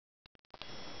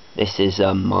This is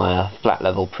my flat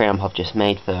level preamp I've just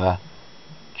made for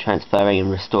transferring and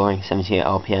restoring 78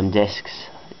 RPM discs.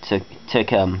 It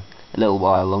took a little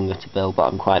while longer to build,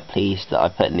 but I'm quite pleased that I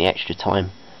put in the extra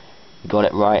time. Got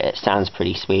it right. It sounds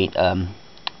pretty sweet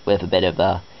with a bit of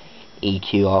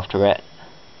EQ after it.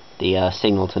 The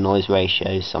signal to noise ratio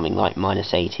is something like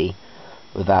 -80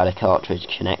 without a cartridge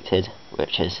connected,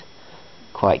 which is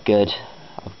quite good.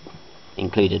 I've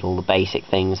included all the basic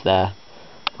things there.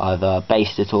 I've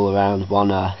based it all around one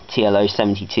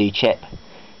TLO72 chip,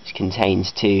 which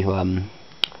contains two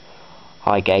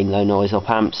high gain low noise op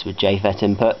amps with JFET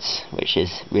inputs, which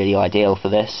is really ideal for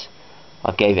this.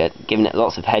 I've given it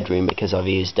lots of headroom because I've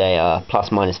used a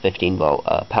 ±15 volt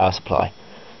power supply,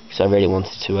 because I really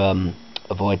wanted to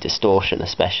avoid distortion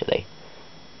especially,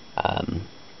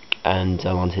 and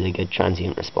I wanted a good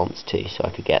transient response too, so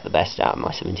I could get the best out of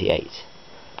my 78.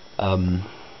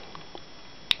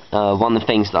 One of the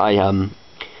things that I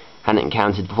hadn't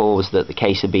encountered before was that the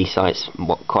case of B-site's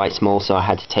quite small, so I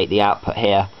had to take the output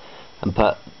here and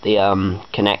put the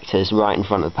connectors right in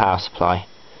front of the power supply.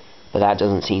 But that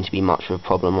doesn't seem to be much of a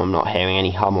problem. I'm not hearing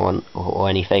any hum or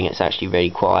anything. It's actually really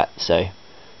quiet, so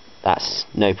that's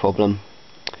no problem.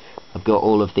 I've got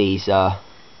all of these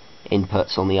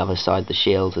inputs on the other side of the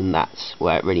shield, and that's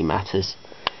where it really matters.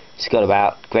 It's got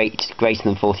about greater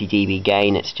than 40 dB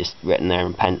gain. It's just written there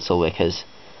in pencil because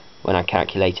when I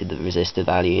calculated the resistor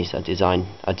values, I designed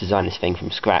this thing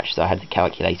from scratch, so I had to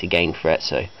calculate a gain for it.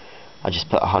 So I just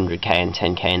put 100k and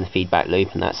 10k in the feedback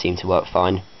loop, and that seemed to work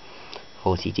fine.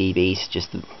 40 dBs,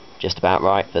 just about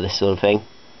right for this sort of thing.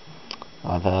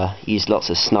 I've used lots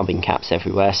of snubbing caps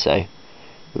everywhere, so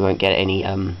we won't get any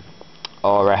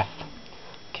RF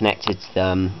connected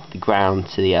to the ground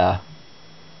to the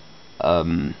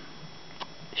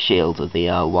shield of the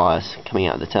wires coming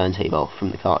out of the turntable from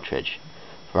the cartridge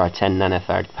for our 10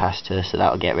 nanofarad capacitor, so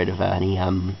that'll get rid of any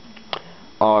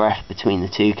RF between the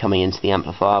two coming into the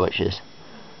amplifier, which is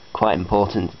quite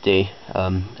important to do,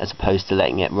 as opposed to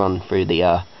letting it run through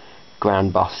the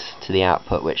ground bus to the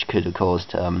output, which could have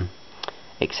caused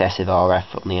excessive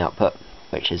RF on the output,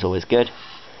 which is always good.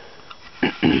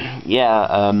 Yeah,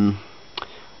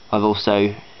 I've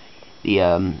also, the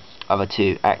other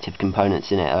two active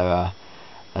components in it are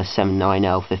a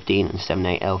 79L15 and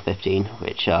 78L15,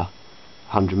 which are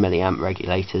 100 milliamp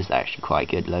regulators. They're actually quite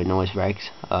good low noise regs,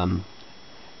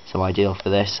 so ideal for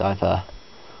this. I've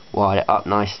wired it up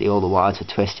nicely. All the wires are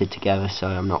twisted together, so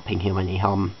I'm not picking up any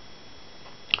hum.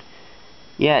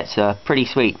 Yeah, it's pretty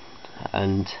sweet,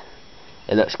 and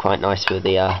it looks quite nice with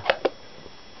the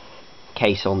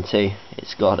case on too.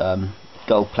 It's got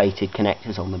gold-plated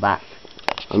connectors on the back.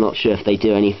 I'm not sure if they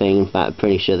do anything. In fact, I'm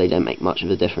pretty sure they don't make much of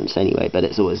a difference anyway, but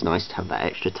it's always nice to have that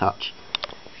extra touch.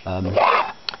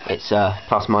 It's a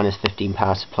 ±15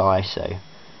 power supply, so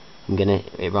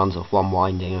it runs off one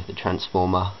winding of the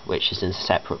transformer, which is in a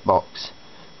separate box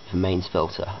with a mains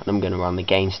filter, and I'm going to run the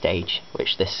gain stage,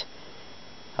 which this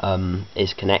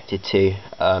is connected to,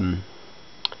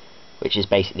 which is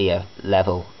basically a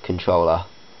level controller,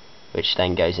 which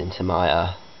then goes into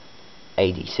my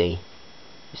ADC.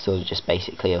 It's sort of just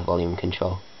basically a volume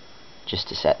control, just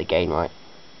to set the gain right.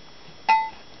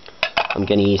 I'm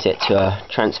going to use it to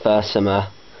transfer some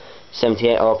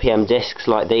 78 RPM discs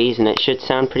like these, and it should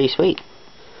sound pretty sweet.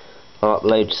 I'll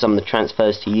upload some of the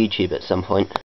transfers to YouTube at some point.